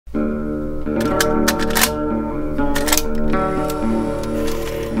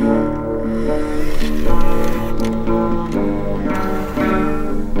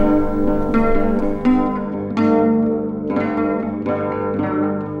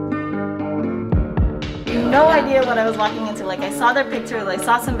no idea what I was walking into. Like, I saw their picture, like,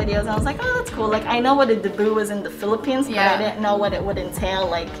 saw some videos, and I was like, oh, that's cool. Like, I know what a debut is in the Philippines, but I didn't know what it would entail,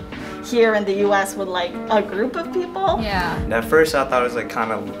 like, here in the U.S. with, like, a group of people. Yeah. And at first, I thought it was, like,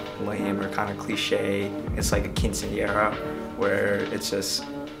 kind of lame or kind of cliche. It's like a quinceañera, where it's just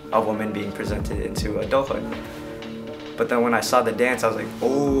a woman being presented into adulthood. But then when I saw the dance, I was like,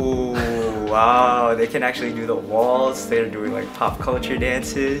 oh, wow, they can actually do the waltz. They're doing like pop culture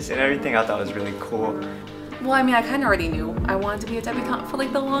dances and everything. I thought it was really cool. Well, I mean, I kind of already knew I wanted to be a debutante for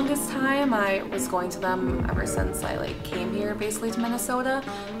like the longest time. I was going to them ever since I like came here basically to Minnesota.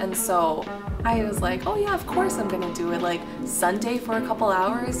 And so I was like, oh yeah, of course I'm gonna do it. Like Sunday for a couple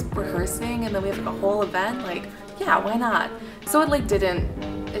hours rehearsing, and then we have like a whole event. Like, yeah, why not? So it like didn't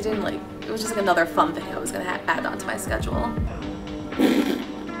like, it was just like another fun thing I was gonna add onto my schedule.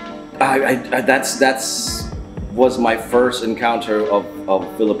 That's was my first encounter of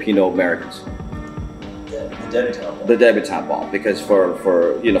Filipino-Americans. The debutante ball, because for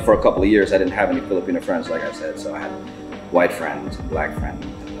a couple of years I didn't have any Filipino friends, like I said, so I had white friends, black friends,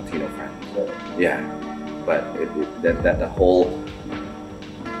 Latino friends. Yeah, but that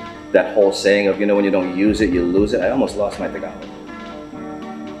whole saying of, when you don't use it, you lose it. I almost lost my Tagalog.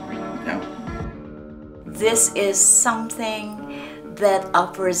 This is something that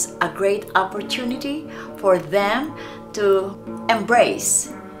offers a great opportunity for them to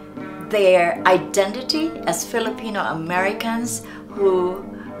embrace their identity as Filipino Americans who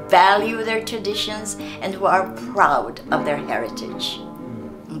value their traditions and who are proud of their heritage.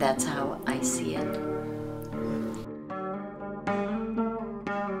 That's how I see it.